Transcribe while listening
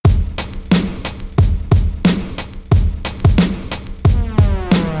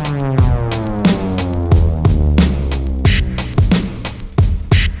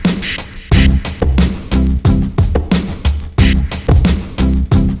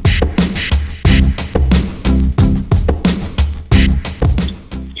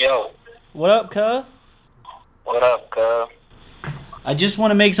What up, cuh? What up, cuh? I just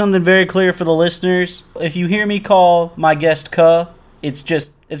want to make something very clear for the listeners. If you hear me call my guest cuh, it's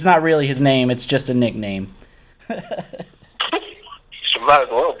not really his name, it's just a nickname. She might as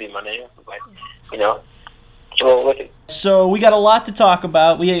well be my name. Like, roll with it. So we got a lot to talk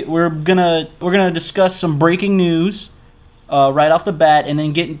about. We're gonna discuss some breaking news right off the bat, and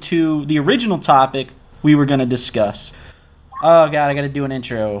then get into the original topic we were gonna discuss. Oh god, I gotta do an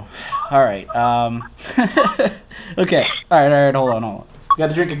intro. All right. Okay. All right. Hold on.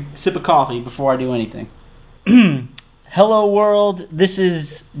 Gotta drink a sip of coffee before I do anything. Hello, world. This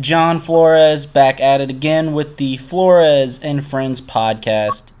is John Flores back at it again with the Flores and Friends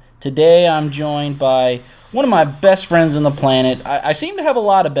podcast. Today, I'm joined by one of my best friends on the planet. I seem to have a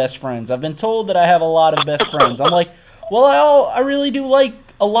lot of best friends. I've been told that I have a lot of best friends. I'm like, well, I really do like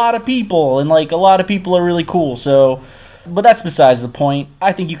a lot of people, and like a lot of people are really cool. So, but that's besides the point.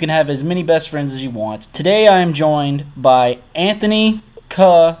 I think you can have as many best friends as you want. Today, I am joined by Anthony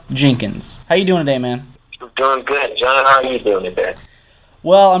Cuh Jenkins. How you doing today, man? I'm doing good, John. How are you doing today?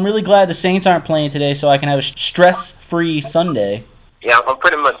 Well, I'm really glad the Saints aren't playing today, so I can have a stress-free Sunday. Yeah, I'm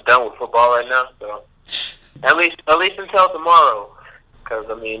pretty much done with football right now, so at least until tomorrow, because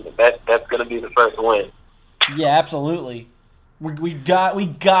that's gonna be the first win. Yeah, absolutely. We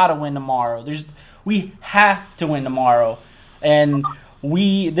gotta win tomorrow. We have to win tomorrow, and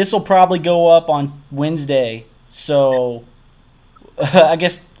this will probably go up on Wednesday. So I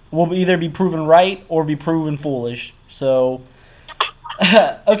guess we'll either be proven right or be proven foolish. So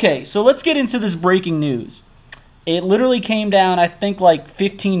okay, so let's get into this breaking news. It literally came down, I think, like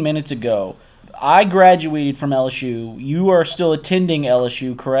 15 minutes ago. I graduated from LSU. You are still attending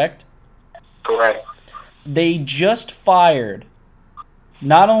LSU, correct? Correct. They just fired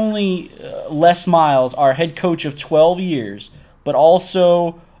not only Les Miles, our head coach of 12 years, but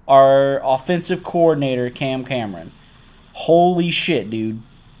also our offensive coordinator, Cam Cameron. Holy shit, dude.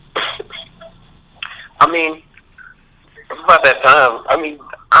 About that time.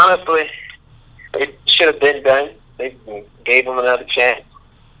 Honestly, it should have been done. They gave him another chance.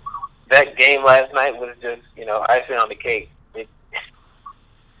 That game last night was just, icing on the cake. You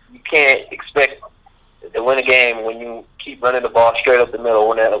can't expect to win a game when you keep running the ball straight up the middle,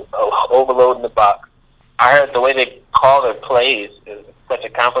 when they're overloading the box. I heard the way they call their plays is such a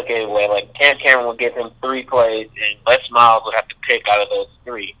complicated way. Like, Cam Cameron would give him 3 plays, and Les Miles would have to pick out of those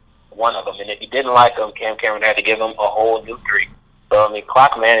 3 one of them. And if he didn't like them, Cam Cameron had to give him a whole new 3. So,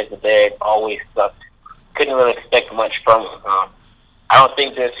 clock management there always sucked. Couldn't really expect much from him. I don't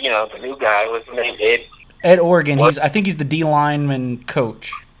think this, the new guy, what's his name, Ed Orgeron. I think he's the D lineman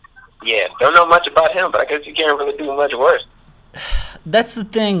coach. Yeah, don't know much about him, but I guess you can't really do much worse. That's the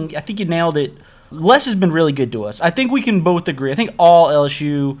thing. I think you nailed it. Les has been really good to us. I think we can both agree. I think all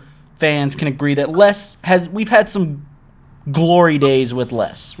LSU fans can agree that we've had some glory days with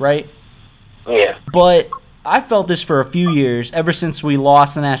Les, right? Yeah. But I felt this for a few years, ever since we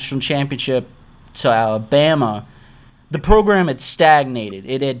lost the national championship to Alabama. The program had stagnated.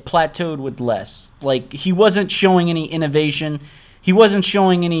 It had plateaued with Les. Like, he wasn't showing any innovation. He wasn't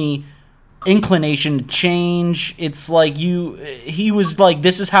showing any inclination to change. It's like he was like,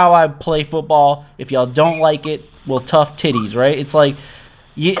 this is how I play football. If y'all don't like it, well, tough titties, right? It's like,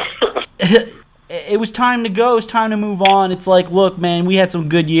 it was time to go. It was time to move on. It's like, look, man, we had some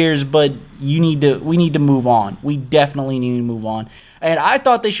good years, but we need to move on. We definitely need to move on. And I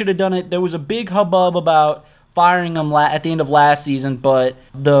thought they should have done it. There was a big hubbub about firing him at the end of last season, but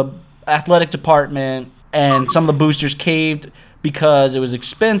the athletic department and some of the boosters caved because it was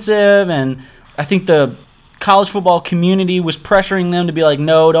expensive, and I think the college football community was pressuring them to be like,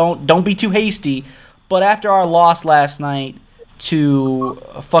 no, don't be too hasty. But after our loss last night to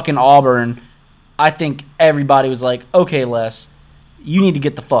fucking Auburn, I think everybody was like, okay, Les, you need to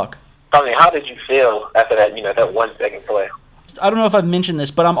get the fuck. How did you feel after that, that 1 second play? I don't know if I've mentioned this,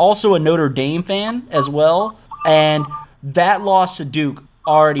 but I'm also a Notre Dame fan as well, and that loss to Duke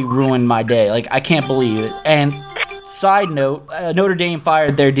already ruined my day. Like, I can't believe it. And side note, Notre Dame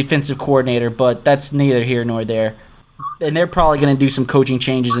fired their defensive coordinator, but that's neither here nor there. And they're probably going to do some coaching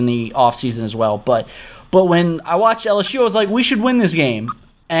changes in the offseason as well. But when I watched LSU, I was like, we should win this game.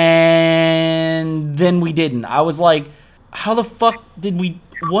 And then we didn't. I was like, how the fuck did we...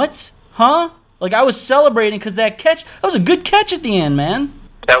 What? Huh? Like, I was celebrating because that was a good catch at the end, man.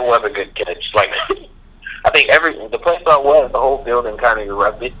 That was a good catch. Like, I think the place I was, the whole building kind of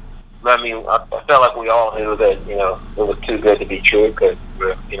erupted. I felt like we all knew that, it was too good to be true because,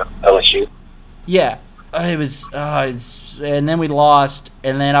 LSU. Yeah. It was, and then we lost,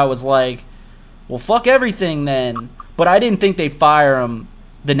 and then I was like, well, fuck everything then. But I didn't think they'd fire him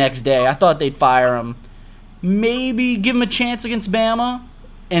the next day. I thought they'd fire him. Maybe give him a chance against Bama,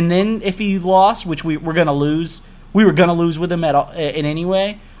 and then if he lost, which we were going to lose, we were going to lose with him in any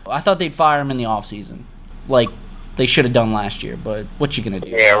way, I thought they'd fire him in the offseason, like they should have done last year, but what you going to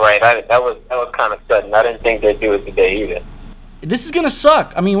do? Yeah, right. That was kind of sudden. I didn't think they'd do it today either. This is going to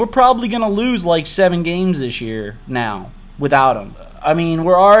suck. I mean, we're probably going to lose like 7 games this year now without him. I mean,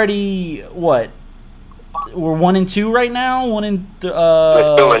 we're already, what? We're 1-2 right now. 2-2.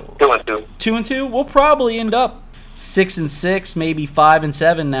 2-2. We'll probably end up 6-6, maybe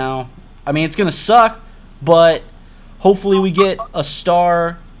 5-7 now. I mean, it's gonna suck, but hopefully we get a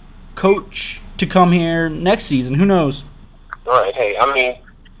star coach to come here next season. Who knows? All right. Hey, I mean,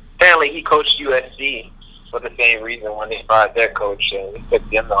 apparently he coached USC for the same reason when they fired their coach. He took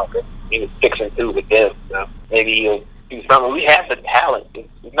them off. He was 6-2 with them. So maybe he'll do something. We have the talent.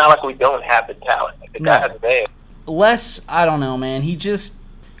 It's not like we don't have the talent. The guy's there. Les, I don't know, man. He just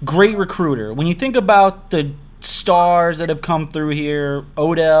great recruiter. When you think about the stars that have come through here,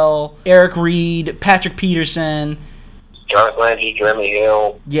 Odell, Eric Reed, Patrick Peterson, Jarvis Landry, Jeremy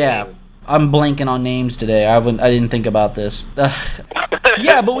Hill. Yeah, I'm blanking on names today. I didn't think about this.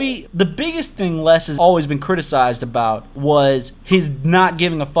 Yeah, but the biggest thing Les has always been criticized about was his not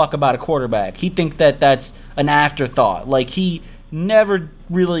giving a fuck about a quarterback. He thinks that's an afterthought. Like, he never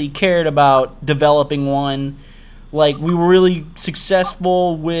really cared about developing one. Like, we were really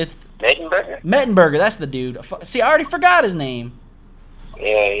successful with Mettenberger, that's the dude. See, I already forgot his name.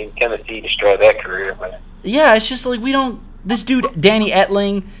 Yeah, he Tennessee destroyed that career, man. Yeah, it's just like this dude, Danny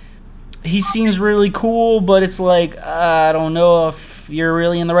Etling, he seems really cool, but it's like, I don't know if you're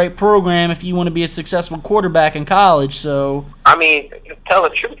really in the right program if you want to be a successful quarterback in college, so. I mean, to tell the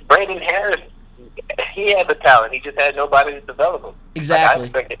truth, Brandon Harris, he had the talent. He just had nobody to develop him. Exactly.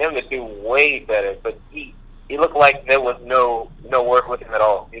 Like, I expected him to do way better, but he looked like there was no work with him at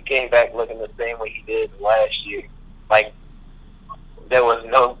all. He came back looking the same way he did last year. Like, there was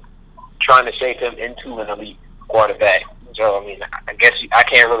no trying to shape him into an elite quarterback. So, I mean, I guess I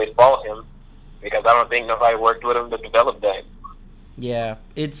can't really fault him because I don't think nobody worked with him to develop that. Yeah,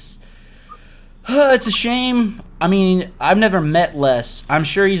 it's a shame. I mean, I've never met Les. I'm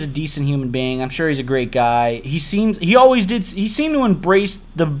sure he's a decent human being. I'm sure he's a great guy. He seemed to embrace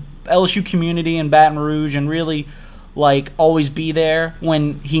the LSU community in Baton Rouge and really, like, always be there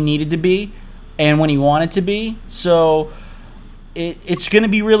when he needed to be and when he wanted to be. So it's going to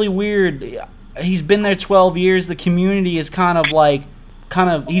be really weird. He's been there 12 years. The community is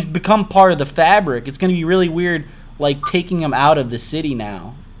he's become part of the fabric. It's going to be really weird, like, taking him out of the city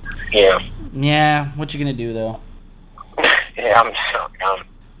now. Yeah. Yeah, what you going to do, though? Yeah, I'm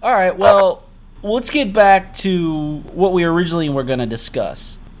all right, well, let's get back to what we originally were going to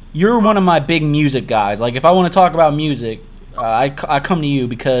discuss. You're one of my big music guys. Like, if I want to talk about music, I come to you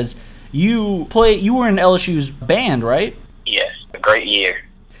because you were in LSU's band, right? Yes, a great year.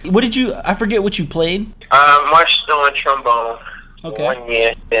 I forget what you played? Marched on trombone. Okay. 1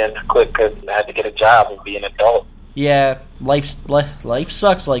 year, then I quit because I had to get a job and be an adult. Yeah, life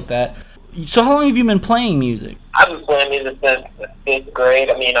sucks like that. So how long have you been playing music? I've been playing music since the 5th grade.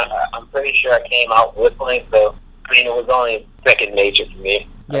 I mean, I'm pretty sure I came out whistling, so, I mean, it was only second nature to me.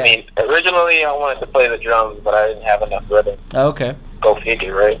 Yeah. I mean, originally I wanted to play the drums, but I didn't have enough rhythm. Okay. Go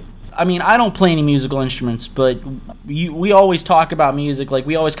figure, right? I mean, I don't play any musical instruments, but we always talk about music. Like,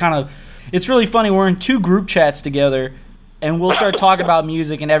 we always it's really funny. We're in 2 group chats together, and we'll start talking about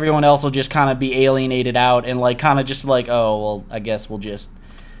music, and everyone else will just kind of be alienated out and, like, kind of just like, oh, well, I guess we'll just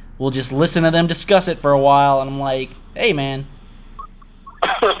listen to them discuss it for a while. And I'm like, hey, man.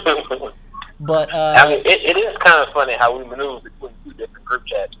 But I mean, it is kind of funny how we maneuver between 2 different group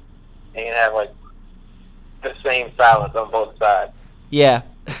chats and have, like, the same silence on both sides. Yeah.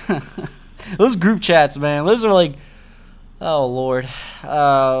 Those group chats, man, those are like, oh, Lord.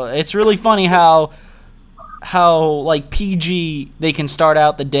 It's really funny how like, PG, they can start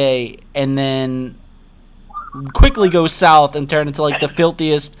out the day and then quickly go south and turn into, like, the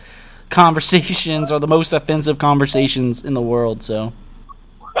filthiest conversations or the most offensive conversations in the world, so.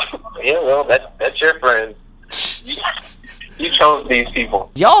 Yeah, well, that's your friend. You chose these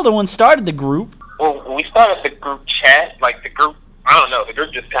people. Y'all the one started the group. Well, we started the group chat, like, the group, I don't know, the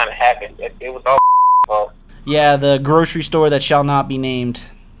group just kind of happened. It was all fault. Yeah, the grocery store that shall not be named.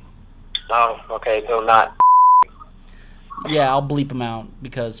 Oh, okay, so not. Yeah, I'll bleep them out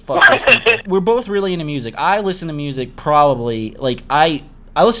because fuck those people. We're both really into music. I listen to music probably, like, I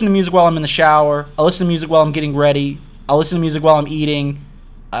listen to music while I'm in the shower. I listen to music while I'm getting ready. I listen to music while I'm eating.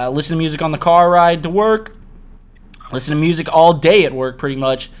 I listen to music on the car ride to work. Listen to music all day at work, pretty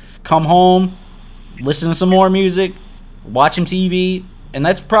much. Come home, listen to some more music, watch some TV, And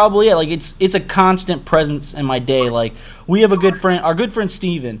that's probably it. Like, it's a constant presence in my day. Like, we have a good friend, our good friend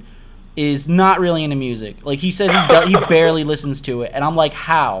Steven is not really into music. Like, he says he barely listens to it. And I'm like,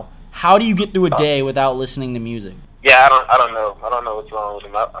 how? How do you get through a day without listening to music? Yeah, I don't know. I don't know what's wrong with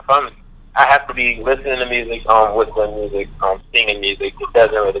him. I have to be listening to music, whistling music, singing music. It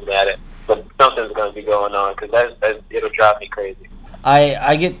doesn't really matter. But something's going to be going on because it'll drive me crazy.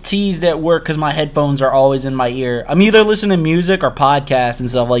 I get teased at work because my headphones are always in my ear. I'm either listening to music or podcasts and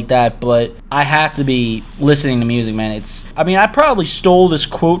stuff like that, but I have to be listening to music, man. I probably stole this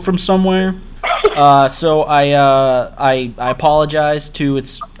quote from somewhere, so I apologize to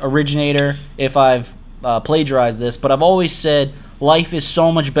its originator if I've plagiarized this, but I've always said life is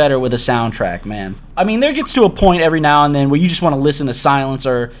so much better with a soundtrack, man. I mean, there gets to a point every now and then where you just want to listen to silence,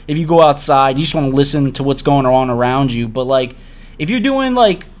 or if you go outside, you just want to listen to what's going on around you, but like, if you're doing,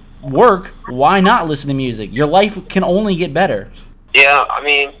 like, work, why not listen to music? Your life can only get better. Yeah, I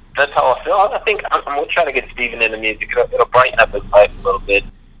mean, that's how I feel. I think I'm going to try to get Steven into music. It'll brighten up his life a little bit.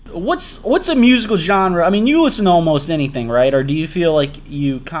 What's a musical genre? I mean, you listen to almost anything, right? Or do you feel like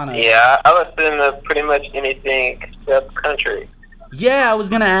you kind of... Yeah, I listen to pretty much anything except country. Yeah, I was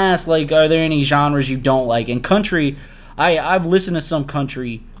going to ask, like, are there any genres you don't like? And country, I've listened to some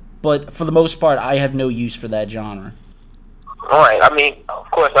country, but for the most part, I have no use for that genre. All right. I mean, of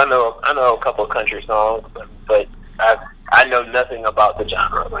course, I know a couple of country songs, but I know nothing about the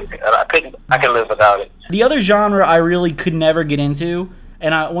genre. Like, I can live without it. The other genre I really could never get into,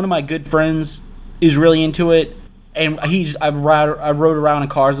 and one of my good friends is really into it, and I rode around in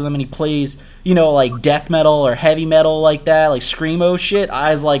cars with him, and he plays, like death metal or heavy metal like that, like screamo shit.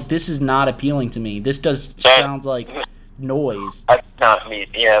 I was like, this is not appealing to me. This sounds like noise. It's not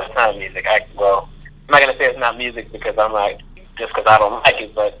music. Yeah, it's not music. I'm not gonna say it's not music because I'm like, just because I don't like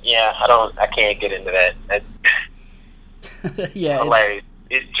it, but yeah, I can't get into that. Yeah,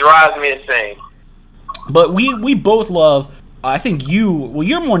 it drives me insane. But we both love. I think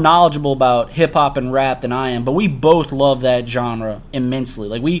you're more knowledgeable about hip hop and rap than I am, but we both love that genre immensely.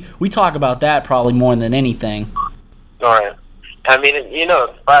 Like we talk about that probably more than anything. All right. I mean,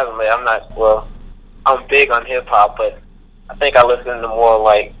 surprisingly, I'm big on hip hop, but I think I listen to more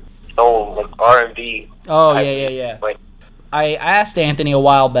like soul, like R&B. Oh yeah. Like, I asked Anthony a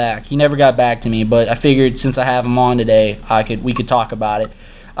while back. He never got back to me, but I figured since I have him on today, we could talk about it.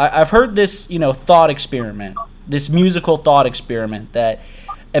 I've heard this, thought experiment, this musical thought experiment that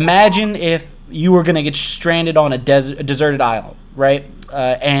imagine if you were going to get stranded on a deserted island, right?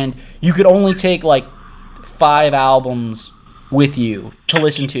 And you could only take like 5 albums with you to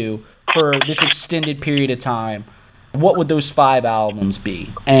listen to for this extended period of time. What would those 5 albums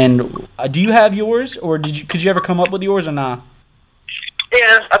be? And do you have yours, or could you ever come up with yours or not?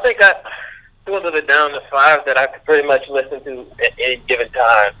 Yeah, I think I dwindled it down to 5 that I could pretty much listen to at any given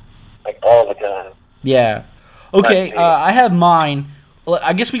time, like all the time. Yeah. Okay, I have mine.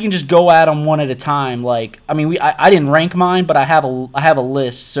 I guess we can just go at them one at a time. Like, I mean, I didn't rank mine, but I have a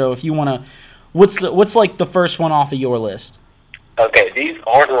list. So if you want to, what's like the first one off of your list? Okay, these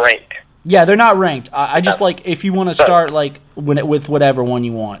aren't ranked. Yeah, they're not ranked. I just like if you want to start like with whatever one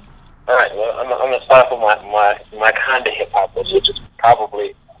you want. All right. Well, I'm gonna start with my kind of hip hop, which is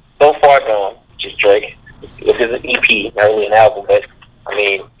probably So Far Gone, which is Drake. This is an EP, not really an album, but I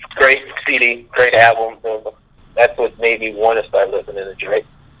mean, great CD, great album. That's what made me want to start listening to Drake.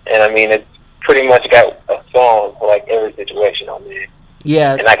 And I mean, it's pretty much got a song for like every situation on there.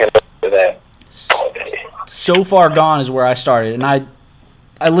 Yeah. And I can listen to that all day. So Far Gone is where I started, and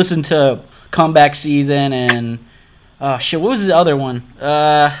I listened to Comeback Season and what was the other one?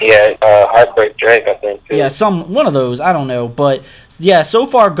 Heartbreak Drake, I think too. Yeah, one of those. I don't know, but yeah, So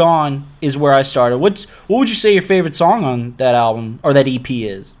Far Gone is where I started. What would you say your favorite song on that album or that EP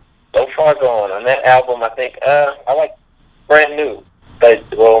is? So Far Gone on that album, I think I like Brand New. But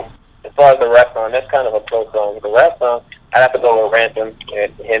as far as the rap song, that's kind of a pro song. The rap song, I'd have to go with Ransom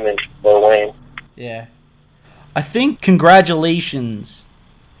and him and Lil Wayne. Yeah, I think Congratulations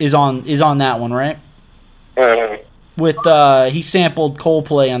is on that one, right? Mm-hmm. With he sampled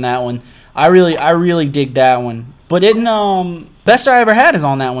Coldplay on that one. I really dig that one. But Best I Ever Had is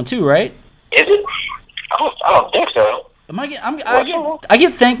on that one too, right? Is it? I don't think so. I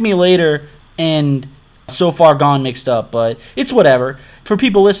get Thank Me Later and So Far Gone mixed up, but it's whatever. For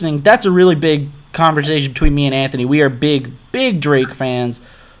people listening, that's a really big conversation between me and Anthony. We are big Drake fans.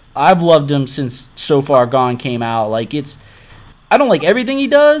 I've loved him since So Far Gone came out. Like I don't like everything he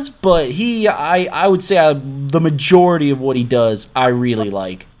does, but I would say the majority of what he does I really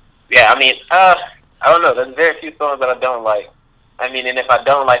like. Yeah, I mean, I don't know. There's very few songs that I don't like. I mean, and if I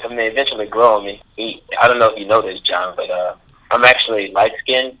don't like them, they eventually grow on me. I don't know if you know this, John, but I'm actually light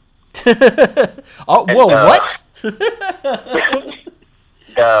skinned. Oh, whoa, what?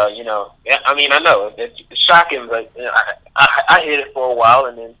 I mean, I know it's shocking, but I hid it for a while,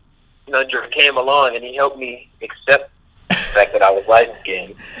 and then Drake came along and he helped me accept the fact that I was light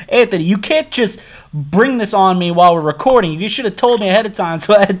skinned. Anthony, you can't just bring this on me while we're recording. You should have told me ahead of time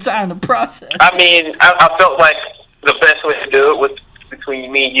so I had time to process. I mean, I felt like the best way to do it was between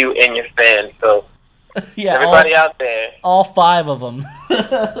me, you, and your fans. So yeah, everybody out there, all 5 of them.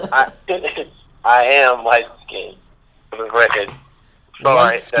 I am light skinned for the record.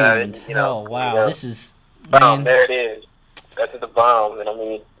 Light skinned. Oh wow, this is. Bomb, there it is. That's the bomb, and I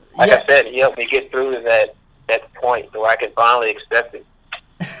mean, like I said, he helped me get through to that point where I could finally accept it.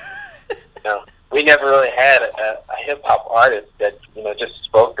 We never really had a hip hop artist that just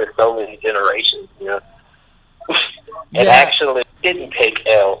spoke to so many generations. And actually didn't take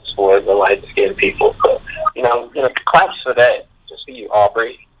L's for the light skinned people. So claps for that. Just for you,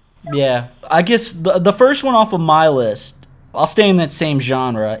 Aubrey. Yeah, I guess the first one off of my list, I'll stay in that same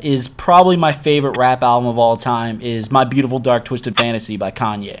genre, is probably my favorite rap album of all time, is My Beautiful Dark Twisted Fantasy by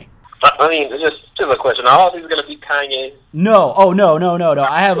Kanye. I mean, just a question. Are all these going to be Kanye? No. Oh, no.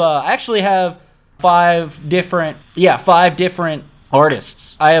 I actually have 5 different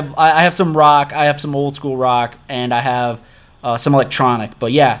artists. I have some rock, I have some old school rock, and I have some electronic.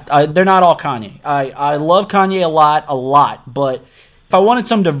 But yeah, they're not all Kanye. I love Kanye a lot. But if I wanted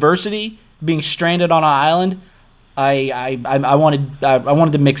some diversity, being stranded on an island, I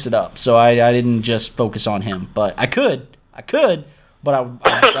wanted to mix it up. So I didn't just focus on him. But I could, but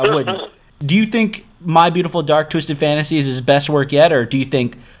I wouldn't. Do you think My Beautiful Dark Twisted Fantasy is his best work yet, or do you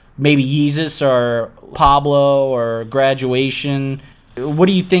think maybe Yeezus or Pablo or Graduation? What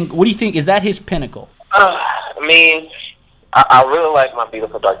do you think? Is that his pinnacle? I mean, I really like My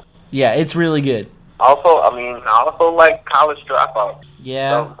Beautiful Dark. Yeah, it's really good. Also, I also like College Dropout. Yeah.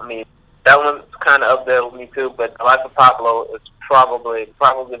 So, I mean, that one's kind of up there with me too. But Life of Pablo is probably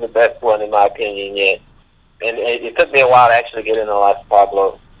the best one in my opinion yet. And it took me a while to actually get into Life of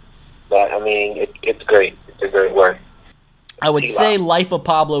Pablo. But I mean, it's great. It's a great work. I would say Life of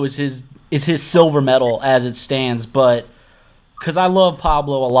Pablo is his silver medal as it stands, but because I love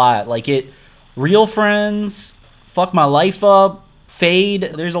Pablo a lot. Like Real Friends, Fuck My Life Up, Fade.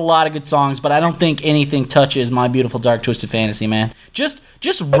 There's a lot of good songs, but I don't think anything touches My Beautiful Dark Twisted Fantasy, man. Just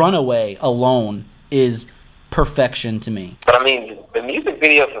Runaway alone is perfection to me. But I mean, the music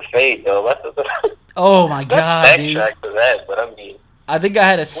video for Fade though, oh my god, dude. Backtrack to that, but I mean, I think I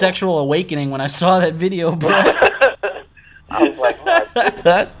had a sexual awakening when I saw that video, bro. I was like,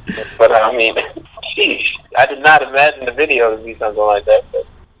 but I mean, sheesh, I did not imagine the video to be something like that. But,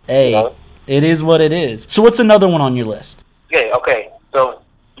 hey, it is what it is. So what's another one on your list? Okay. So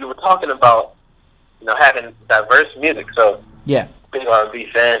you were talking about, having diverse music. So yeah, big R&B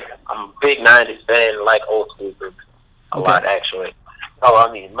fan. I'm a big '90s fan. Like old school groups a lot actually. Oh,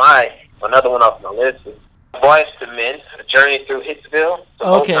 I mean, another one off my list is Boyz II Men, A Journey Through Hitsville.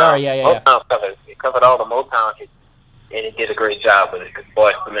 Okay, all right, yeah. Motown covered all the Motown hits, and it did a great job with it, because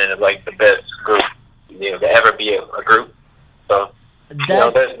Boyz II Men is like the best group, to ever be a group. So,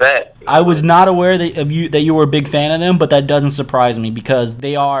 there's that. I was not aware that you were a big fan of them, but that doesn't surprise me, because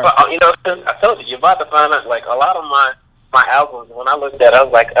they are... Well, I told you, you're about to find out, like, a lot of my albums, when I looked at it, I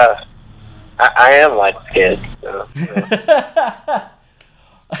was like, I am light-skinned.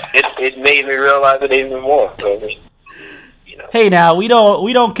 It made me realize it even more. So, Hey, now we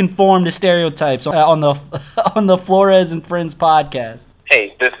don't conform to stereotypes on the Flores and Friends podcast.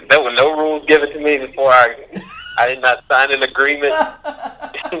 Hey, there were no rules given to me before I did not sign an agreement.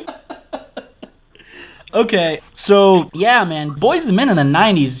 Okay, so yeah, man, Boyz II Men in the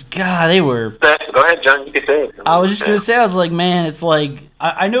 '90s, God, they were. Go ahead, John. You can say it. I was just gonna say, I was like, man, it's like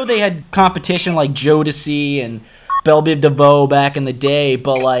I know they had competition like Jodeci and Belle Biv DeVoe back in the day,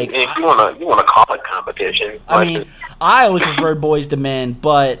 but like, if you wanna call it competition. I mean, I always preferred Boyz II Men,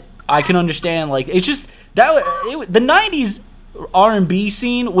 but I can understand, like, it's just the '90s R&B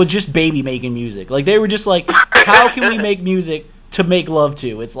scene was just baby making music. Like, they were just like, how can we make music to make love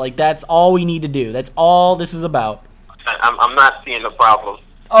to? It's like, that's all we need to do. That's all this is about. I'm not seeing the problem.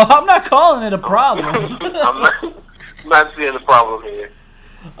 Oh, I'm not calling it a problem. I'm not seeing the problem here.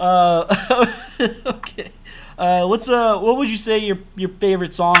 Okay. What would you say your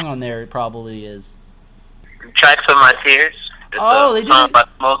favorite song on there probably is? Tracks of My Tears. It's they did song by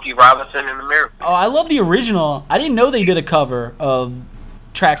Smokey Robinson and the Miracles. Oh, I love the original. I didn't know they did a cover of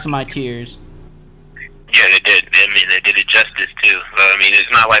Tracks of My Tears. Yeah, they did. I mean, they did it justice too. So, I mean, it's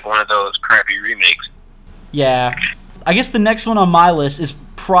not like one of those crappy remakes. Yeah. I guess the next one on my list is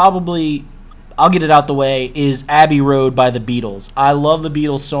probably, I'll get it out the way, is Abbey Road by the Beatles. I love the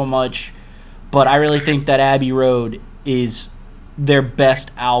Beatles so much, but I really think that Abbey Road is their best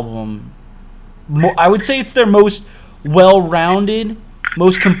album. I would say it's their most well-rounded,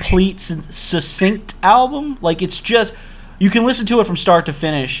 most complete, succinct album. Like, it's just, you can listen to it from start to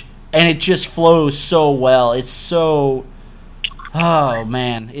finish, and it just flows so well. It's so, oh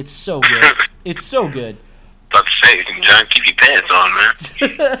man, it's so good. It's so good. About to say, John, keep your pants on, man.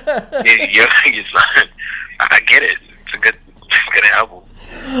 I get it. It's a good album.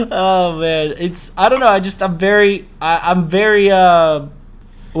 Oh man, I don't know. I'm very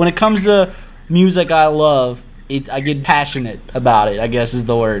when it comes to music I love, I get passionate about it, I guess is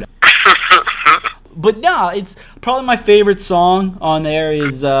the word. But no, it's probably my favorite song on there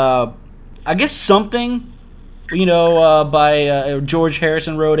is I guess Something, by George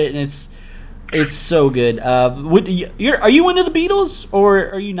Harrison wrote it, and it's so good. Are you into the Beatles or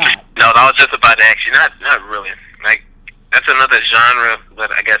are you not? No, I was just about to ask you. Not really. Like, that's another genre,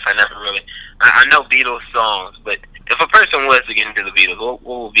 but I guess I never really. I know Beatles songs, but if a person was to get into the Beatles, what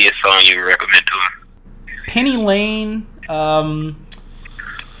would be a song you would recommend to them? Penny Lane.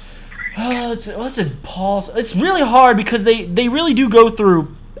 What's it, Paul? It's really hard because they really do go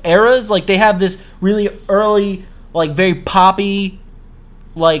through eras. Like, they have this really early, like, very poppy,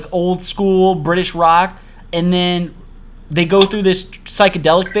 like, old school British rock, and then they go through this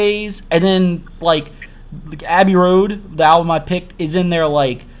psychedelic phase, and then, like, Abbey Road, the album I picked, is in their,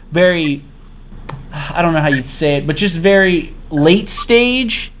 like, very, I don't know how you'd say it, but just very late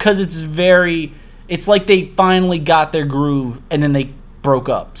stage, because it's like they finally got their groove, and then they broke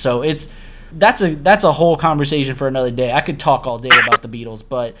up. So that's a whole conversation for another day. I could talk all day about the Beatles,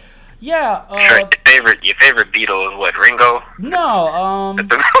 but yeah. Your favorite Beatle is what, Ringo? No,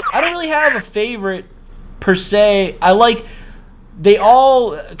 I don't really have a favorite per se. They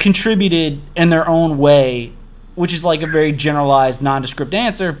all contributed in their own way, which is like a very generalized, nondescript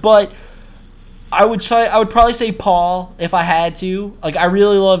answer, but I would probably say Paul if I had to. Like, I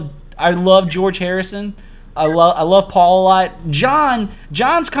love George Harrison. I love Paul a lot.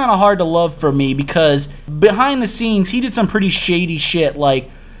 John's kind of hard to love for me because behind the scenes he did some pretty shady shit. Like,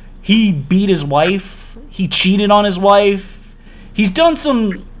 he beat his wife, he cheated on his wife, he's done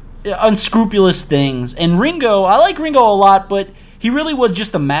some unscrupulous things. And Ringo, I like Ringo a lot, but he really was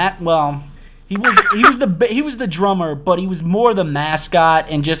just he was the drummer, but he was more the mascot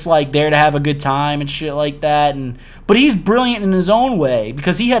and just like there to have a good time and shit like that. But he's brilliant in his own way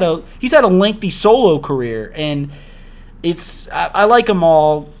because he's had a lengthy solo career, and I like them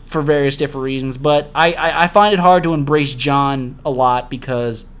all for various different reasons. But I find it hard to embrace John a lot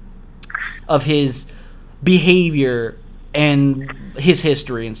because of his behavior and his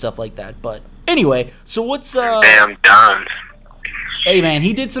history and stuff like that. But anyway, so what's damn Don. Hey man,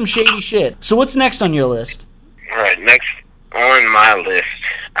 he did some shady shit. So what's next on your list? Alright, next on my list,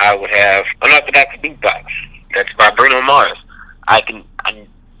 I would have Unorthodox Beatbox. That's by Bruno Mars. I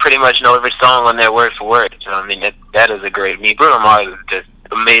pretty much know every song on there word for word. So I mean, that is a great. Bruno Mars is just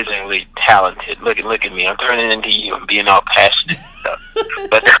amazingly talented. Look at me. I'm turning into you. I'm being all passionate and stuff.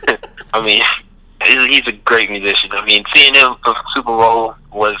 But I mean, he's a great musician. I mean, seeing him for Super Bowl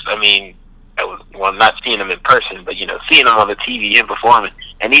was, not seeing him in person, but seeing him on the TV and performing,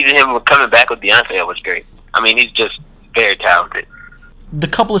 and even him coming back with Beyonce was great. I mean, he's just very talented. The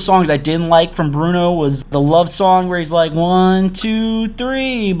couple of songs I didn't like from Bruno was the love song where he's like 1, 2,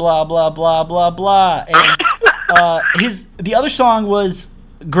 3, blah blah blah blah blah, and the other song was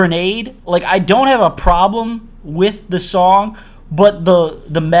Grenade. Like, I don't have a problem with the song, but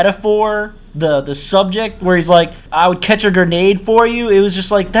the metaphor, the subject where he's like, I would catch a grenade for you, it was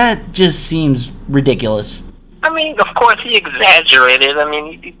just like, that just seems ridiculous. I mean, of course he exaggerated. I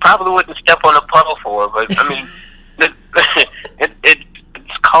mean, he probably wouldn't step on a puddle for her, but I mean,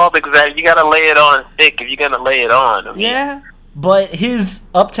 it's called exaggeration. You gotta lay it on thick if you're gonna lay it on. I mean, yeah, but his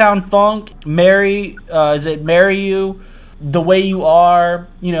Uptown Funk, Marry You, The Way You Are,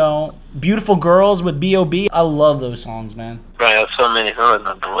 Beautiful Girls with B.O.B. I love those songs, man. Right, so many songs,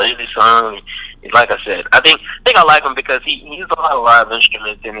 the lazy song. Like I said, I think I like him because he uses a lot of live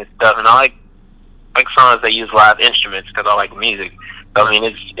instruments in his stuff, and I like songs that use live instruments because I like music. So, I mean,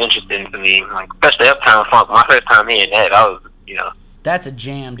 it's interesting to me, like, especially Uptown Funk. My first time hearing that, I was, that's a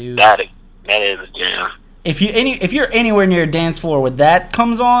jam, dude. That is a jam. If you're anywhere near a dance floor when that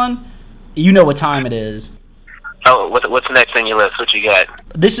comes on, you know what time it is. Oh, what's next on your list? What you got?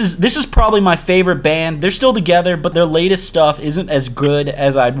 This is probably my favorite band. They're still together, but their latest stuff isn't as good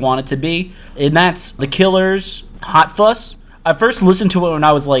as I'd want it to be. And that's The Killers, Hot Fuss. I first listened to it when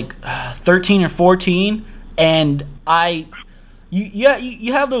I was like 13 or 14, and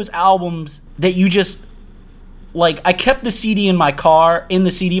you have those albums that you just like. I kept the CD in my car in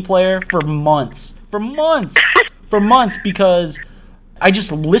the CD player for months, because I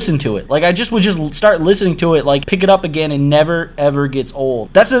just listened to it. Like I just would just start listening to it, like pick it up again, and never ever gets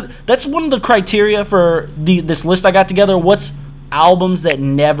old. That's one of the criteria for this list I got together. What's albums that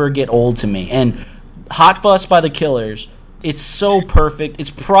never get old to me? And Hot Fuss by the Killers. It's so perfect. It's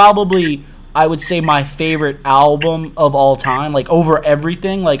probably, I would say, my favorite album of all time. Like over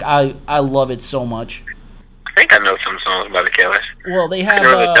everything. Like I love it so much. I think I know some songs by the Killers. Well, they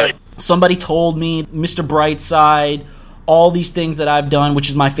have Somebody Told Me, Mr. Brightside, All These Things That I've Done, which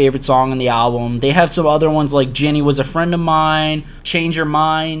is my favorite song on the album. They have some other ones like Jenny Was a Friend of Mine, Change Your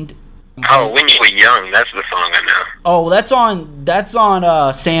Mind. Oh, When You Were Young, that's the song I know. Oh, that's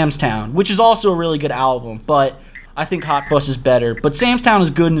on Sam's Town, which is also a really good album, but I think Hot Fuss is better. But Sam's Town is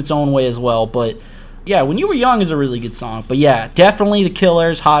good in its own way as well. But yeah, When You Were Young is a really good song. But yeah, definitely the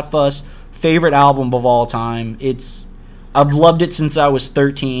Killers, Hot Fuss, favorite album of all time. I've loved it since I was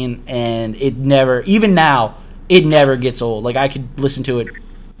 13, and it never, even now, it never gets old. Like I could listen to it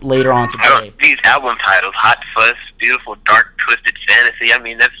later on today. These album titles, Hot Fuss, Beautiful, Dark, Twisted Fantasy. I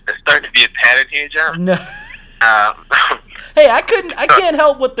mean, that's starting to be a pattern here, John. No. Hey, I can't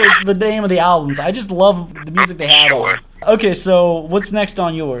help what the name of the albums. I just love the music they have. Sure. Okay, so what's next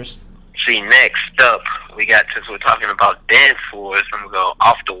on yours? See, next up, we got, since we're talking about dance floors, I'm going to go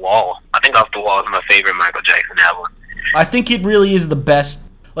Off the Wall. I think Off the Wall is my favorite Michael Jackson album. I think it really is the best.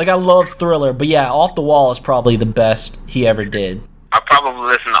 Like, I love Thriller, but yeah, Off the Wall is probably the best he ever did. I probably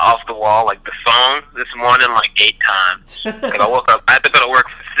listened to Off the Wall, like the song, this morning, like 8 times. Like I woke up, I had to go to work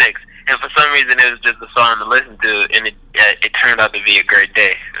for 6, and for some reason it was just a song to listen to, and it turned out to be a great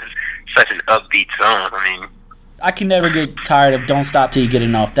day. It's such an upbeat song. I mean, I can never get tired of Don't Stop Till You Get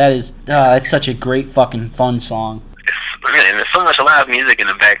Enough. That's such a great fucking fun song. And there's so much live music in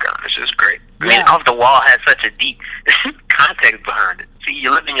the background. It's just great. I mean, Off the Wall has such a deep context behind it. See,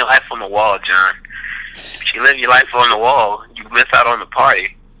 you're living your life on the wall, John. If you live your life on the wall, you miss out on the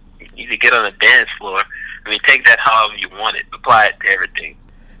party. You need to get on the dance floor. I mean, take that however you want it. Apply it to everything.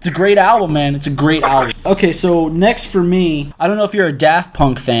 It's a great album, man. It's a great album. Okay, so next for me, I don't know if you're a Daft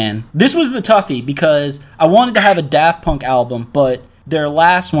Punk fan. This was the toughie because I wanted to have a Daft Punk album, but their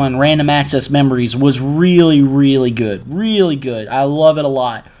last one, Random Access Memories, was really, really good. Really good. I love it a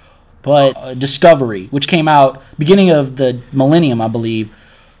lot. But Discovery, which came out beginning of the millennium, I believe,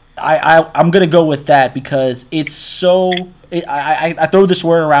 I'm going to go with that because it's so... I throw this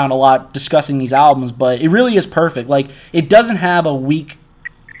word around a lot discussing these albums, but it really is perfect. Like, it doesn't have a weak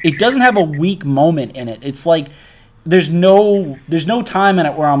moment in it. It's like there's no time in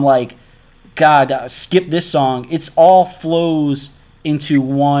it where I'm like, God, skip this song. It's all flows into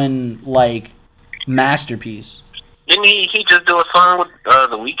one like masterpiece. Didn't he just do a song with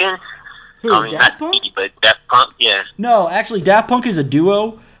The Weeknd? Who, I mean, Daft not Punk? he, but Daft Punk, yeah. No, actually, Daft Punk is a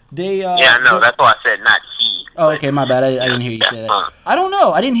duo. They yeah, I know. That's why I said not he. Oh, okay, my bad. I didn't hear you say that. Punk. I don't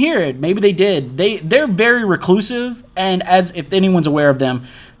know. I didn't hear it. Maybe they did. They're very reclusive, and as if anyone's aware of them,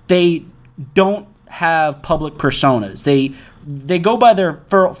 they don't have public personas. They go by their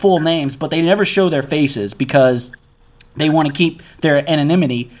full names, but they never show their faces because they want to keep their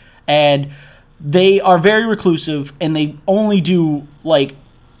anonymity, and they are very reclusive, and they only do, like,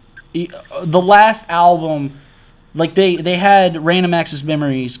 the last album, like, they had Random Access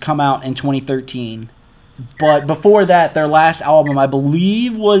Memories come out in 2013, but before that, their last album, I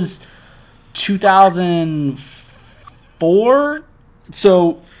believe, was 2004,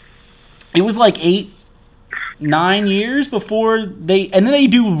 so it was like 8-9 years before and then they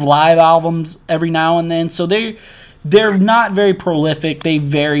do live albums every now and then, so they're not very prolific. They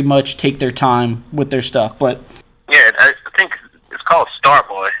very much take their time with their stuff, but yeah, I think it's called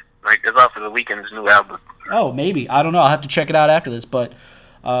Starboy. Like, it's off of The Weeknd's new album. Oh, maybe. I don't know. I'll have to check it out after this, but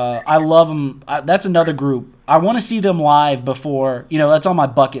I love them. That's another group. I want to see them live before, that's on my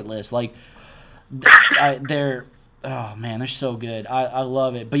bucket list. Like, they're, oh man, they're so good. I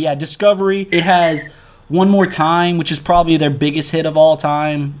love it. But yeah, Discovery, it has One More Time, which is probably their biggest hit of all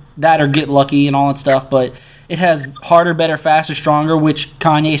time. That or Get Lucky and all that stuff, but it has Harder, Better, Faster, Stronger, which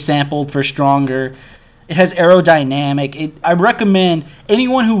Kanye sampled for Stronger. It has Aerodynamic. I recommend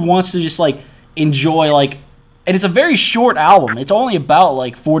anyone who wants to just, like, enjoy, like, and it's a very short album. It's only about,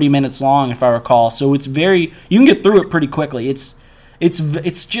 like, 40 minutes long, if I recall. So it's you can get through it pretty quickly. It's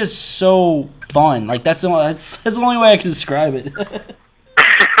just so fun. Like, that's the only way I can describe it.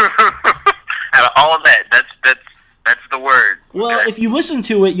 Out of all of that, that's the word. Well, if you listen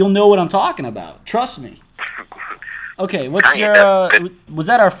to it, you'll know what I'm talking about. Trust me. Okay, what's Kanye, your? Was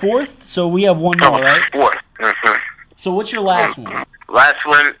that our fourth? So we have one more, right? Fourth. Mm-hmm. So what's your last one? Last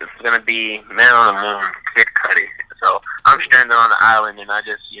one is going to be Man on the Moon, Kid Cudi. So I'm stranded on the island, and I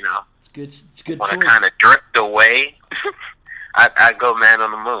just, it's good. It's good. Want to kind of drift away. I go Man on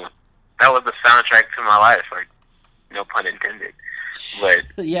the Moon. That was the soundtrack to my life, like no pun intended.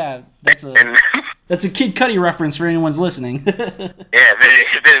 But yeah, that's a Kid Cudi reference for anyone's listening. Yeah,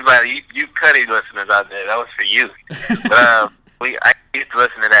 if anybody, you Cudi listeners out there, that was for you. But I used to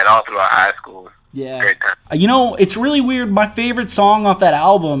listen to that all throughout high school. Yeah. It's really weird. My favorite song off that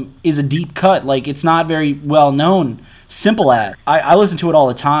album is a deep cut. Like, it's not very well known. Simple As. I listen to it all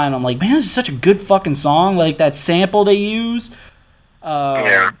the time. I'm like, man, this is such a good fucking song. Like, that sample they use.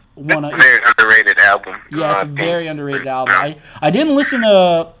 Yeah. It's a very underrated album. Yeah, it's a very underrated album. I didn't listen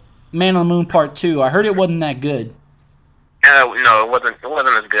to Man on the Moon Part 2. I heard it wasn't that good. No, it wasn't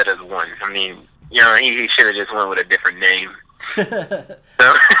as good as 1. I mean, he should have just went with a different name. So,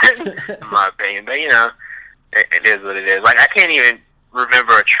 in my opinion, but it is what it is. Like, I can't even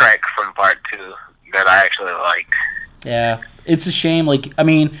remember a track from Part 2 that I actually liked. Yeah, it's a shame. Like, I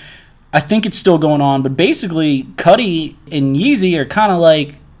mean, I think it's still going on, but basically, Cudi and Yeezy are kind of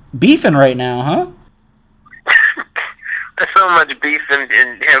like beefing right now, huh? There's so much beef in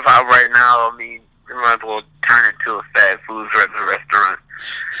hip hop right now. I mean, they might as well turn it to a fast food restaurant.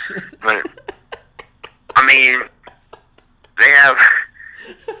 But I mean, they have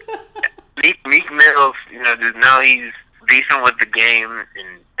Meek Mills. Just now he's beefing with the game,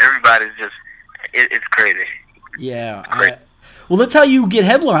 and everybody's just it's crazy. Yeah. Well, that's how you get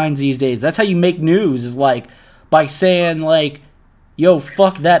headlines these days. That's how you make news. Is like by saying like, "Yo,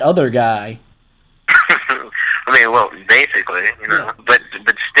 fuck that other guy." I mean, well, basically, Yeah. but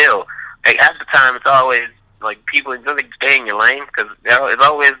still, like, half the time it's always like people don't stay in your lane because it's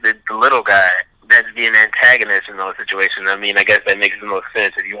always the little guy that's being antagonist in those situations. I mean, I guess that makes the most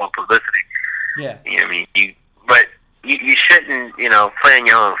sense if you want publicity. Yeah. You know what I mean? You shouldn't, plan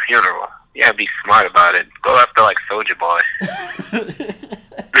your own funeral. You gotta be smart about it. Go after like Soulja Boy.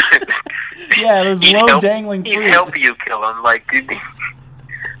 Yeah, those low dangling fruit. He'd help you kill him, like.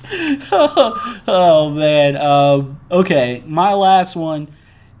 Oh man. Okay, my last one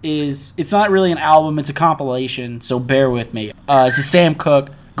is, it's not really an album, it's a compilation, so bear with me. It's the Sam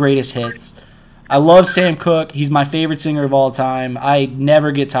Cooke Greatest Hits. I love Sam Cooke. He's my favorite singer of all time. I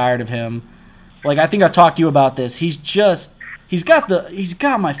never get tired of him. Like, I think I've talked to you about this. He's just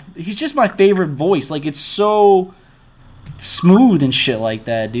my favorite voice. Like, it's so smooth and shit like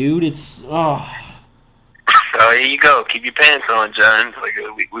that, dude. It's So here you go. Keep your pants on, John. Like,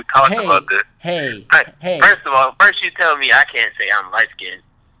 we talked about this. Hey. First of all, you tell me I can't say I'm light skinned.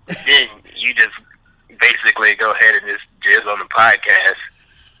 Then you just basically go ahead and just jizz on the podcast.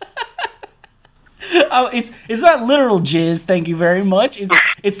 Oh, it's not literal jizz. Thank you very much.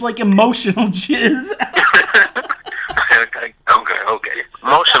 It's like emotional jizz. Okay.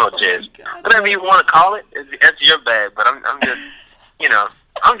 Emotional jizz. Whatever you want to call it, that's your bad. But I'm just,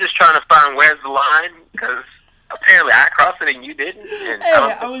 I'm just trying to find where's the line, because apparently I crossed it and you didn't. And hey,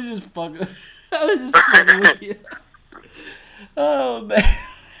 I was just fucking with you. Oh man.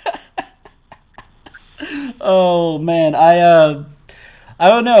 Oh man, I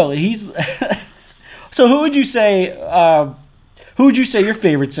don't know. He's so who would you say your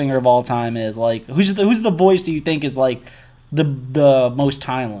favorite singer of all time is? Like, who's the voice do you think is like the most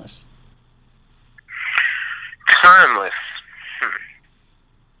timeless? Timeless.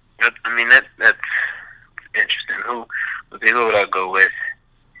 I mean, that's interesting. Who would I go with?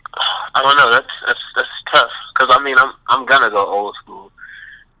 I don't know. That's tough, because I mean, I'm gonna go old school,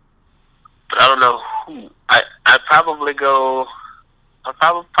 but I don't know who. I'd probably go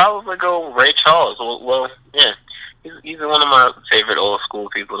Ray Charles. Well, yeah, he's one of my favorite old school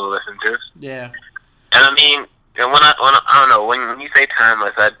people to listen to. Yeah. And I mean, when I don't know, when you say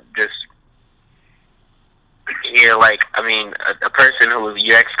timeless, I just hear, like, I mean, a person who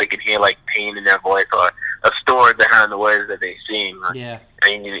you actually can hear, like, pain in their voice, or a story behind the words that they sing. Yeah.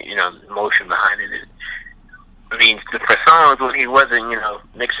 I mean, emotion behind it. I mean, for songs when he wasn't,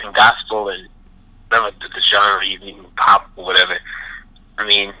 mixing gospel and the genre, even pop or whatever. I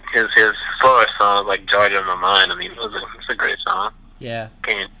mean, his slower songs, like Georgia on My Mind, I mean, it's a great song. Yeah.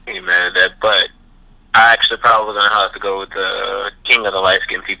 Can't be mad at that, but I actually probably gonna have to go with the king of the light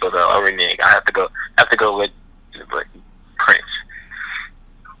skinned people, though, Reneg. I have to go with Prince.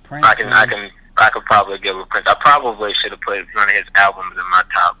 I could probably give with Prince. I probably should have put one of his albums in my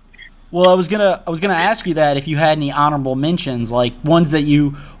top. Well, I was gonna ask you that if you had any honorable mentions, like ones that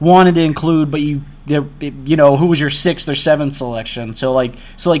you wanted to include, but who was your 6th or 7th selection? So like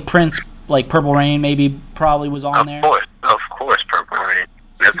Prince, like Purple Rain, probably was on there. Of course, Purple Rain.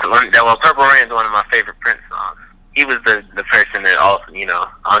 Purple Rain is one of my favorite Prince songs. he was the person that also,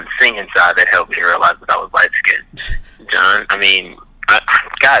 on the singing side that helped me realize that I was light skinned. John, I mean,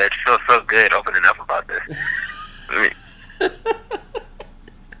 God, it feels so good opening up about this. I mean,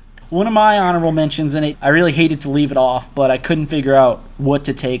 one of my honorable mentions, and I really hated to leave it off, but I couldn't figure out what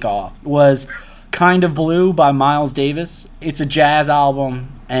to take off, was Kind of Blue by Miles Davis. It's a jazz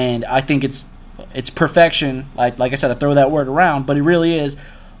album, and I think it's perfection. Like I said, I throw that word around, but it really is.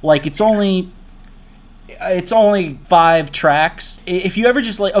 Like, it's only 5 tracks. If you ever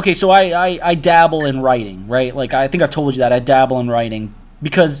just okay, so I dabble in writing, right? Like, I think I've told you that I dabble in writing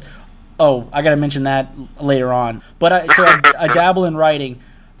because, I gotta mention that later on. But I dabble in writing.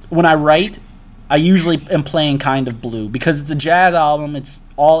 When I write, I usually am playing Kind of Blue because it's a jazz album. It's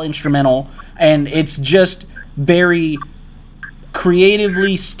all instrumental, and it's just very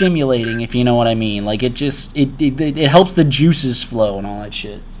creatively stimulating, if you know what I mean. Like, it helps the juices flow and all that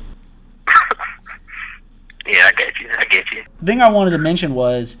shit. Yeah, I get you. The thing I wanted to mention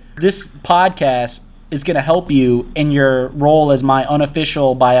was this podcast is going to help you in your role as my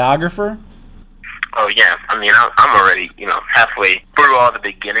unofficial biographer. Oh, yeah. I mean, I'm already, halfway through all the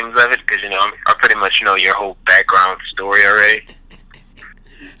beginnings of it because, I pretty much know your whole background story already.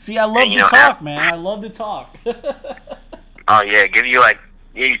 See, I love to talk, man. I love to talk. Oh, yeah. Give you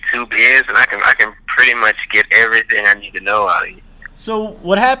 2 beers and I can pretty much get everything I need to know out of you. So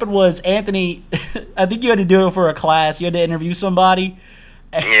what happened was, Anthony, I think you had to do it for a class. You had to interview somebody.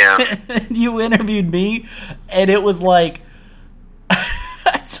 Yeah. You interviewed me, and it was like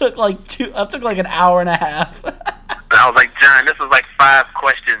I took like an hour and a half. I was like, John, this was 5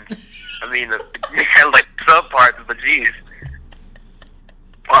 questions. I mean, it had subparts, but geez.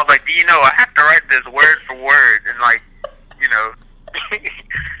 I was like, do you know, I have to write this word for word, and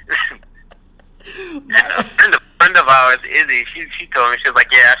and a friend of ours, Izzy, she told me, she was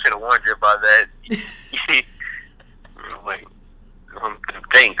like, yeah, I should have warned you about that. I was like,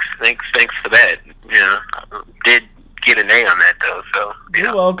 thanks for that. I did get an A on that though, so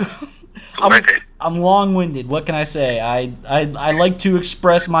you're welcome. I'm long-winded. What can I say? I like to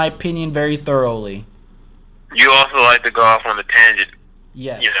express my opinion very thoroughly. You also like to go off on a tangent.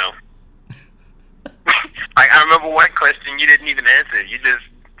 Yes. I remember one question you didn't even answer. You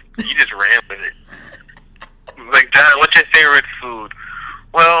just ran with it. Like, John, what's your favorite food?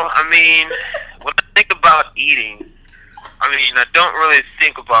 Well, I mean, when I think about eating, I don't really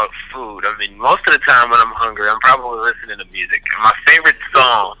think about food. I mean, most of the time when I'm hungry, I'm probably listening to music. And my favorite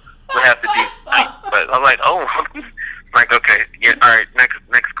song would have to be Night. But I'm like, okay, yeah, all right,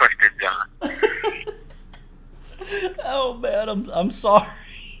 next question, John. Oh, man, I'm sorry.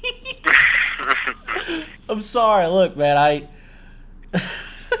 I'm sorry. Look, man,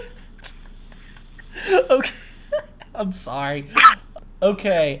 okay. I'm sorry.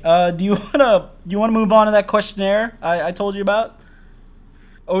 Okay. Do you wanna move on to that questionnaire I told you about,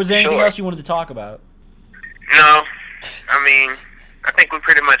 or was there anything else you wanted to talk about? No. I mean, I think we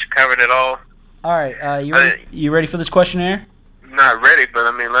pretty much covered it all. All right. You ready for this questionnaire? Not ready, but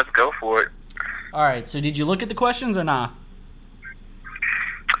I mean, let's go for it. All right. So, did you look at the questions or not?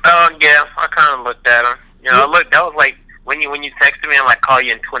 Yeah, I kind of looked at them. Look, that was like when you texted me, I'm like, call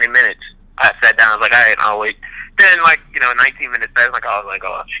you in 20 minutes. I sat down, I was like, all right, I'll wait. Then, 19 minutes later, I was like,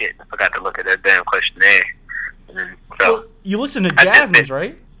 oh, shit, I forgot to look at that damn questionnaire. Well, you listen to Jasmine's,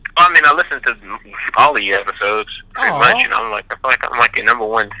 right? I mean, I listened to all of your episodes, pretty much, I feel like I'm like your number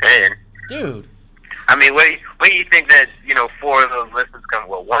 1 fan. Dude. I mean, where do you think that, 4 of those listens come,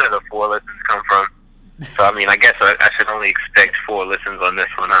 well, 1 of the 4 listens come from? So, I mean, I guess I should only expect 4 listens on this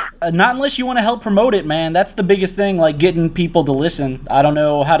one, huh? Not unless you want to help promote it, man. That's the biggest thing, getting people to listen. I don't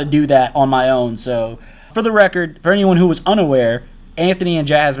know how to do that on my own. So, for the record, for anyone who was unaware, Anthony and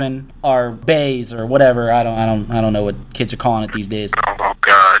Jasmine are bays or whatever. I don't know what kids are calling it these days. Oh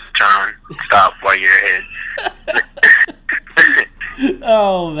God, John, stop while you're ahead.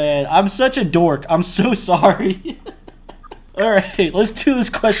 Oh man, I'm such a dork. I'm so sorry. All right, let's do this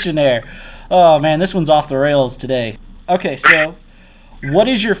questionnaire. Oh man, this one's off the rails today. Okay, so what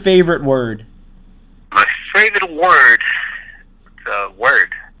is your favorite word? My favorite word,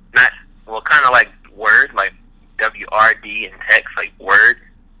 word. Kind of like word, like W-R-D in text, like word,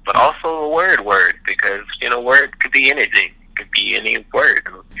 but also a word, because, word could be anything. It could be any word.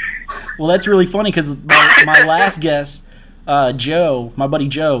 Well, that's really funny because my last guest, Joe, my buddy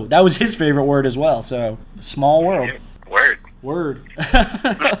Joe, that was his favorite word as well, so small world. Word.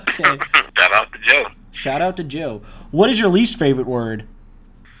 Okay. Shout out to Joe. What is your least favorite word?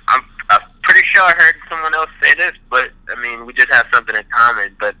 I'm pretty sure I heard someone else say this, but, I mean, we just have something in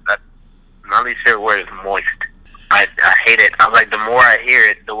common, but my least favorite word is moist. I hate it. I'm like, the more I hear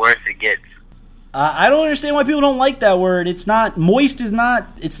it, the worse it gets. I don't understand why people don't like that word. It's not moist. Is not.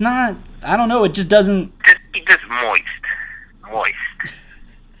 It's not. I don't know. It just doesn't. Just moist. Look.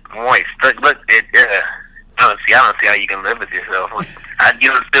 I don't see how you can live with yourself. You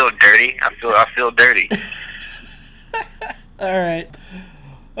don't feel dirty. I feel dirty. All right.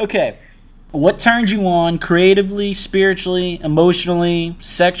 Okay. What turns you on creatively, spiritually, emotionally,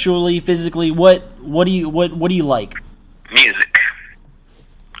 sexually, physically? What do you like? Music.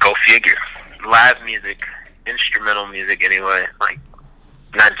 Go figure. Live music, instrumental music anyway. Like,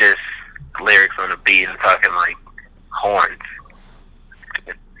 not just lyrics on a beat. I'm talking like horns.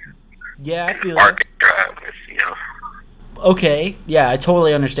 Yeah, I feel orchestra, Okay, yeah, I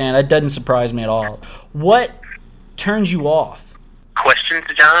totally understand. That doesn't surprise me at all. What turns you off? Questions,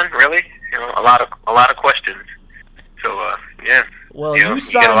 John? Really? A lot of questions. So, yeah. Well, you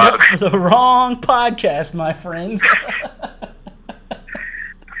signed up for the wrong podcast, my friend.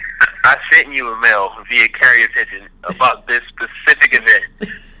 I sent you a mail via carrier pigeon about this specific event.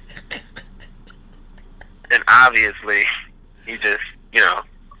 And obviously, you just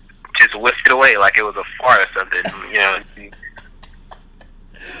whisked it away like it was a fart or something,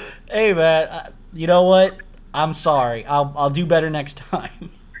 Hey, man, you know what? I'm sorry. I'll do better next time.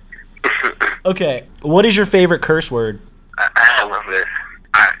 Okay, what is your favorite curse word? I love this.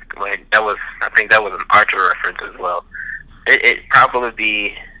 I think that was an Archer reference as well. It'd probably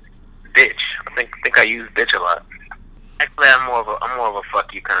be bitch. I think I use bitch a lot. Actually, I'm more of a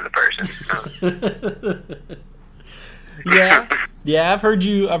fuck you kind of person. Yeah. I've heard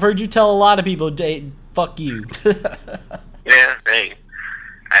you tell a lot of people, fuck you. Yeah, hey,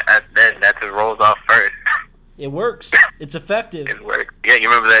 that's what rolls off first. It works. It's effective. It works. Yeah, you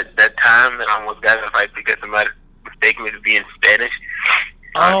remember that time that I almost got in a fight because somebody mistaken me to be in Spanish?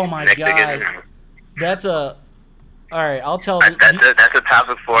 Oh my God. That's a... Alright, I'll tell... That's a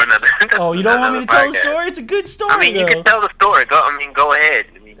topic for another... Oh, you don't want me to tell the story? It's a good story, I mean, you can tell the story. Go ahead.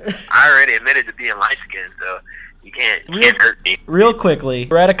 I mean, I already admitted to being light-skinned, so you can't hurt me. Real quickly,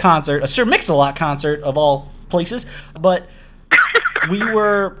 we're at a concert, a Sir Mix-a-Lot concert of all places, but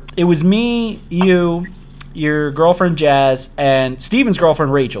it was me, you, your girlfriend Jazz, and Steven's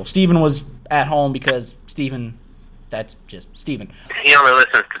girlfriend Rachel. Steven was at home because Steven, that's just Steven. He only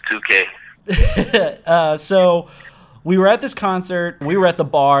listens to 2K. So we were at this concert. We were at the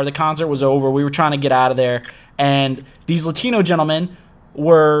bar. The concert was over. We were trying to get out of there. And these Latino gentlemen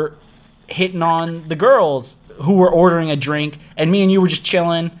were hitting on the girls who were ordering a drink. And me and you were just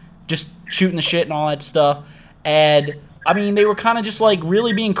chilling, just shooting the shit and all that stuff. And, I mean, they were kind of just, like,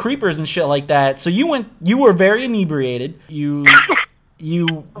 really being creepers and shit like that. So you were very inebriated. You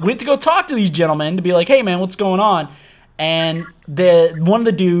went to go talk to these gentlemen to be like, hey, man, what's going on? And one of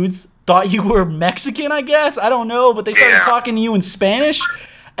the dudes thought you were Mexican, I guess. I don't know, but they started talking to you in Spanish.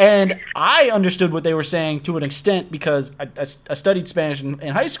 And I understood what they were saying to an extent because I studied Spanish in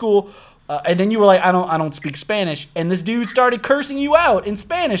high school. And then you were like, I don't speak Spanish. And this dude started cursing you out in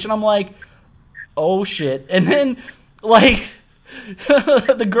Spanish. And I'm like, oh, shit. And then, like...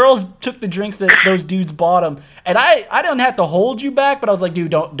 the girls took the drinks that those dudes bought them, and I didn't have to hold you back, but I was like,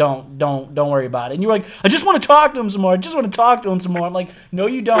 dude, don't worry about it. And you were like, I just want to talk to him some more. I'm like, no,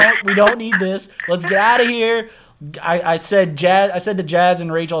 you don't. We don't need this. Let's get out of here. I said to Jazz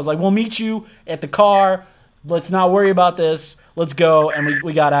and Rachel, I was like, we'll meet you at the car. Let's not worry about this. Let's go. And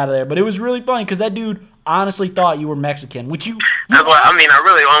we got out of there. But it was really funny because that dude honestly thought you were Mexican, which you. That's why, I mean, I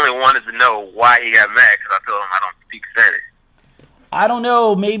really only wanted to know why he got mad because I told him I don't speak Spanish. I don't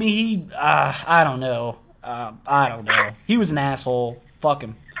know. Maybe he... I don't know. I don't know. He was an asshole. Fuck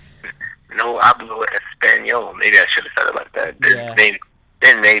him. No hablo español. Maybe I should have said it like that. Yeah.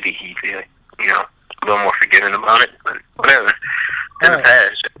 Maybe he'd be, a little more forgiving about it. But whatever. In the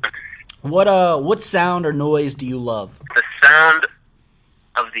past. What sound or noise do you love? The sound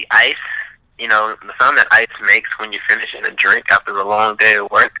of the ice. The sound that ice makes when you're finishing a drink after a long day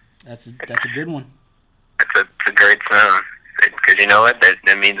of work. That's a good one. It's a great sound. Because you know what?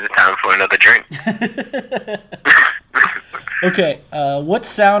 That means it's time for another drink. Okay. What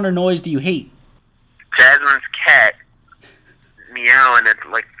sound or noise do you hate? Jasmine's cat meowing at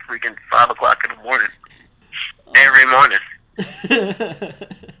like freaking 5 o'clock in the morning. Every morning.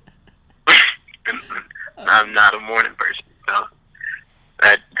 I'm not a morning person. So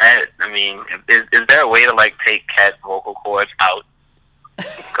is there a way to like take cat vocal cords out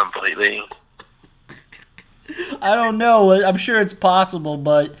completely? I don't know. I'm sure it's possible,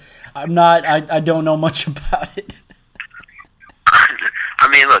 but I'm not. I don't know much about it. I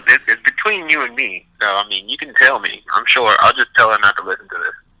mean, look, it's between you and me. So, you can tell me. I'm sure. I'll just tell her not to listen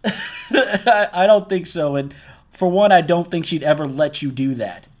to this. I don't think so. And for one, I don't think she'd ever let you do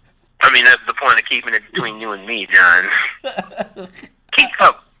that. I mean, that's the point of keeping it between you and me, John. Keep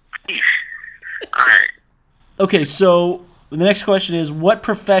up, please. All right. Okay, so the next question is, what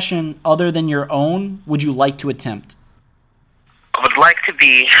profession other than your own would you like to attempt? I would like to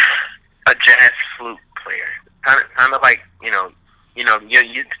be a jazz flute player. Kind of like,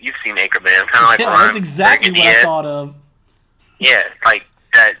 you've seen Anchorman. Kind of like yeah, that's exactly what I thought of. Yeah, like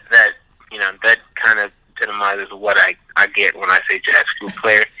that kind of epitomizes what I get when I say jazz flute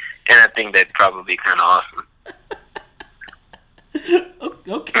player, and I think that'd probably be kind of awesome.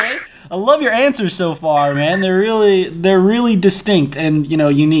 Okay, I love your answers so far, man. They're really distinct and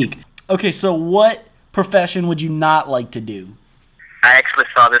unique. Okay, so what profession would you not like to do? I actually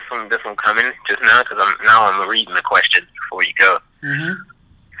saw this one coming just now because I'm reading the questions before you go. Mm-hmm.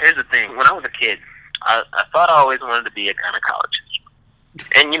 Here's the thing: when I was a kid, I thought I always wanted to be a gynecologist,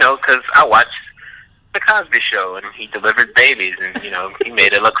 and because I watched the Cosby Show and he delivered babies, and he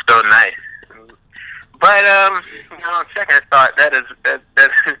made it look so nice. But on second thought, that as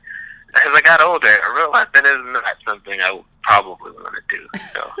I got older, I realized that is not something I would probably want to do.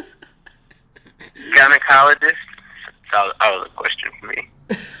 So, gynecologist, out of the question for me.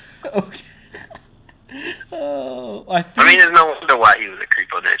 Okay. Oh, I mean, there's no wonder why he was a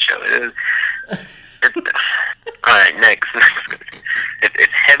creep on that show. All right, next. If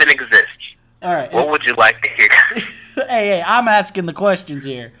heaven exists, all right. What would you like to hear? Hey, I'm asking the questions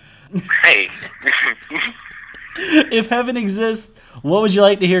here. Hey. If heaven exists, what would you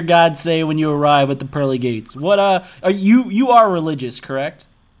like to hear God say when you arrive at the pearly gates? What are you are religious, correct?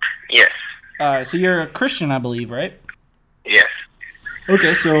 Yes. So you're a Christian, I believe, right? Yes.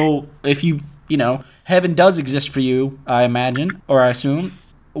 Okay, so if heaven does exist for you, I imagine, or I assume,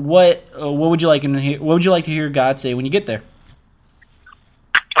 what would you like to hear? What would you like to hear God say when you get there?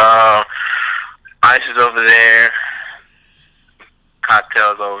 Ice is over there.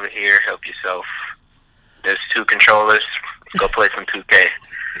 Cocktails over here. Help yourself. There's 2 controllers. Go play some 2K.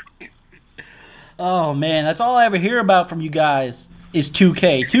 Oh man, that's all I ever hear about from you guys is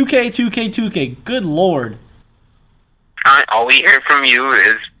 2K. 2K, 2K, 2K. Good lord. All we hear from you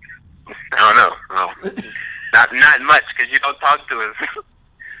is, I don't know. Well, not much because you don't talk to us.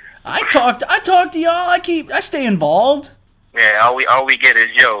 I talk to y'all. I stay involved. Yeah, all we get is,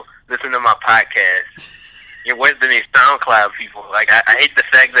 yo, listen to my podcast. You're worse than these SoundCloud people. Like, I hate the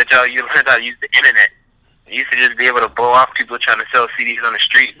fact that you learned how to use the internet. You used to just be able to blow off people trying to sell CDs on the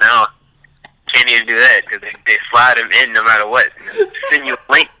street. Now, can't even do that because they slide them in no matter what. Send you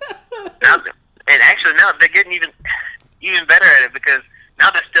a link. Now, and actually, now they're getting even better at it because now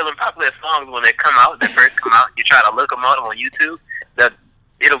they're stealing popular songs when they come out. They first come out. You try to look them out on YouTube.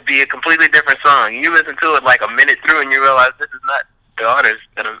 It'll be a completely different song. You listen to it like a minute through and you realize this is not the artist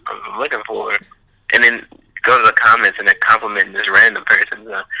that I'm looking for. And then go to the comments and they're complimenting this random person.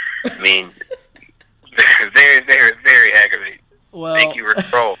 I mean, they're very aggravating. Well, thank you,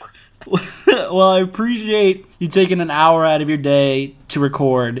 Rickroll. Well, I appreciate you taking an hour out of your day to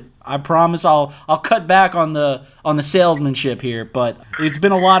record. I promise I'll cut back on the salesmanship here, but it's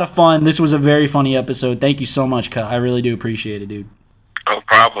been a lot of fun. This was a very funny episode. Thank you so much, Cut. I really do appreciate it, dude. No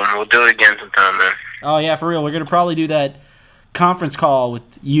problem. We'll do it again sometime, man. Oh yeah, for real. We're gonna probably do that conference call with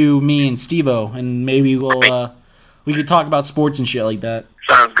you, me, and Steve-O, and maybe we could talk about sports and shit like that.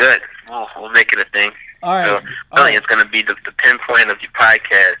 Sounds good. We'll make it a thing. All right. So, it's going to be the pinpoint of your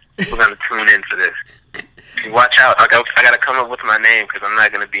podcast. We're going to tune in for this. Watch out. I got to come up with my name because I'm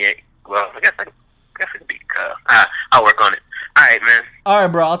not going to be. Well, I guess it could be. I'll work on it. All right, man. All right,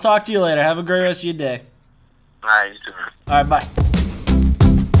 bro. I'll talk to you later. Have a great rest of your day. All right, you too, man. All right, bye.